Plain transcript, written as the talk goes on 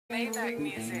Maybach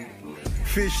music.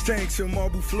 Fish tanks and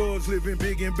marble floors, living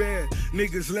big and bad.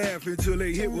 Niggas laugh until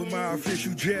they hit with my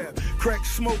official jab. Crack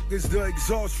smoke is the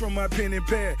exhaust from my pen and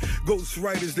pad. Ghost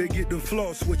writers, they get the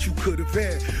floss, what you could have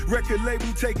had. Record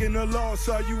label taking a loss,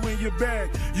 are you in your bag?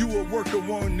 You a worker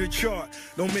on the chart,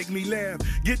 don't make me laugh.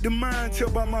 Get the mind, tell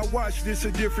by my watch, this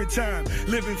a different time.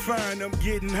 Living fine, I'm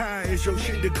getting high as your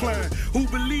shit decline. Who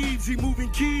believes he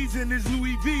moving keys in his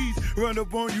Louis V's? Run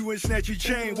up on you and snatch your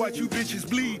chain, watch you bitches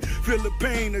bleed. Feel the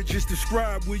pain or just describe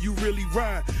where you really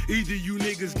ride. Either you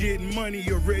niggas getting money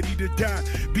or ready to die.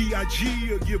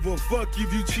 B.I.G. or give a fuck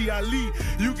if you Chi-Ali.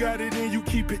 You got it and you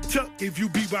keep it tucked if you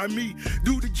be by me.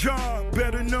 Do the job,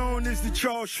 better known as the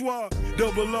Charles Schwab.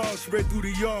 Double R spread through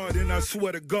the yard and I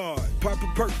swear to God. Pop a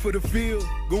perk for the field,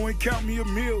 go and count me a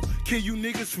meal. Kill you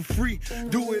niggas for free,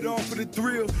 do it all for the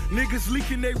thrill. Niggas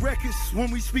leaking their records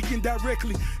when we speaking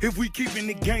directly. If we keeping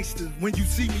it gangster, when you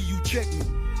see me you check me.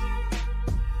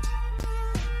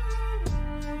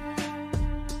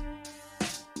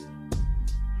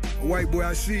 White boy,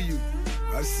 I see you.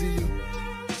 I see you.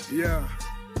 Yeah.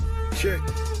 Check.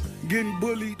 Getting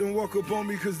bullied, don't walk up on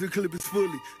me cause the clip is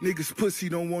fully. Niggas pussy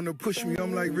don't wanna push me,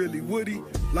 I'm like really Woody.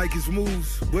 Like his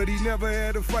moves, but he never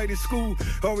had a fight in school.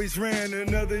 Always ran,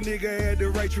 another nigga had to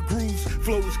write your grooves.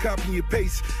 Flow was copy and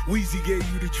paste, Weezy gave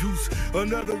you the juice.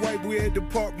 Another white boy at the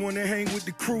park wanna hang with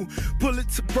the crew.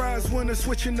 Pulitzer Prize winner,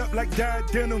 switching up like dyed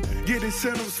denim. Get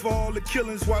incentives for all the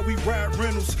killings while we ride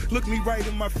rentals. Look me right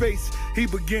in my face, he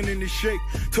beginning to shake.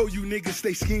 Told you niggas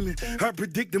stay scheming, I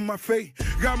predicted my fate.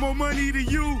 Got more money than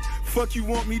you, fuck you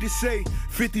want me to say.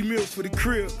 50 mils for the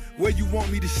crib, where you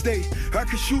want me to stay. I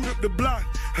can shoot up the block,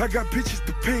 I got bitches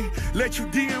to pay. Let you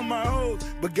DM my hoes,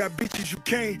 but got bitches you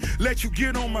can't. Let you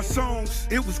get on my songs,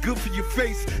 it was good for your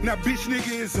face. Now bitch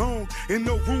nigga is home, and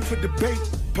no room for debate.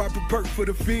 Pop a perk for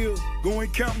the field, go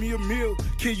and count me a meal.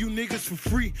 Kill you niggas for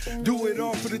free, do it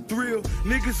all for the thrill.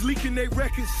 Niggas leaking their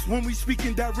records when we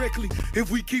speaking directly.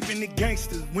 If we keeping it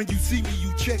gangster, when you see me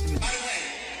you check me.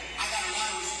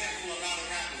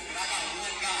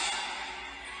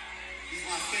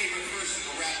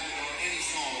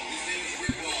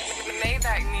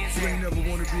 Maybach music. You ain't never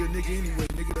wanna be a nigga anyway,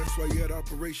 nigga. That's why you had an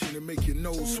operation to make your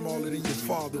nose smaller than your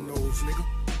father nose, nigga.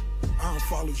 I don't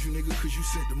follow you, nigga, cause you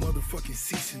sent the motherfucking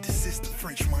cease and desist to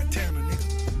French Montana,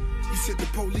 nigga. You sent the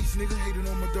police, nigga, hating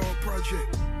on my dog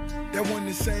project. That wasn't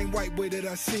the same white boy that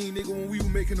I seen, nigga, when we were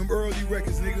making them early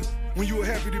records, nigga. When you were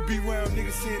happy to be around,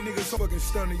 nigga, seeing niggas so fucking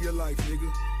stunning your life,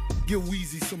 nigga. Give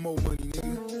Weezy some more money,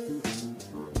 nigga.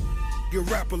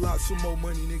 Give Rap a lot some more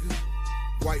money, nigga.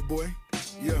 White boy.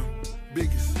 Yeah,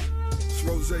 biggest. It's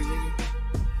Rose, nigga.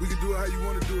 We can do it how you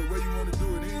want to do it, where you want to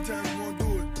do it, anytime you want to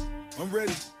do it. I'm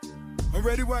ready. I'm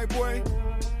ready, white boy.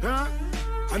 Huh?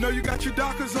 I know you got your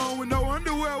Dockers on with no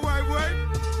underwear, white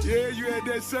boy. Yeah, you had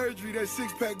that surgery, that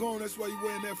six-pack on. That's why you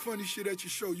wearing that funny shit at your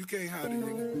show. You can't hide it,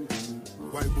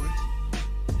 nigga. White boy.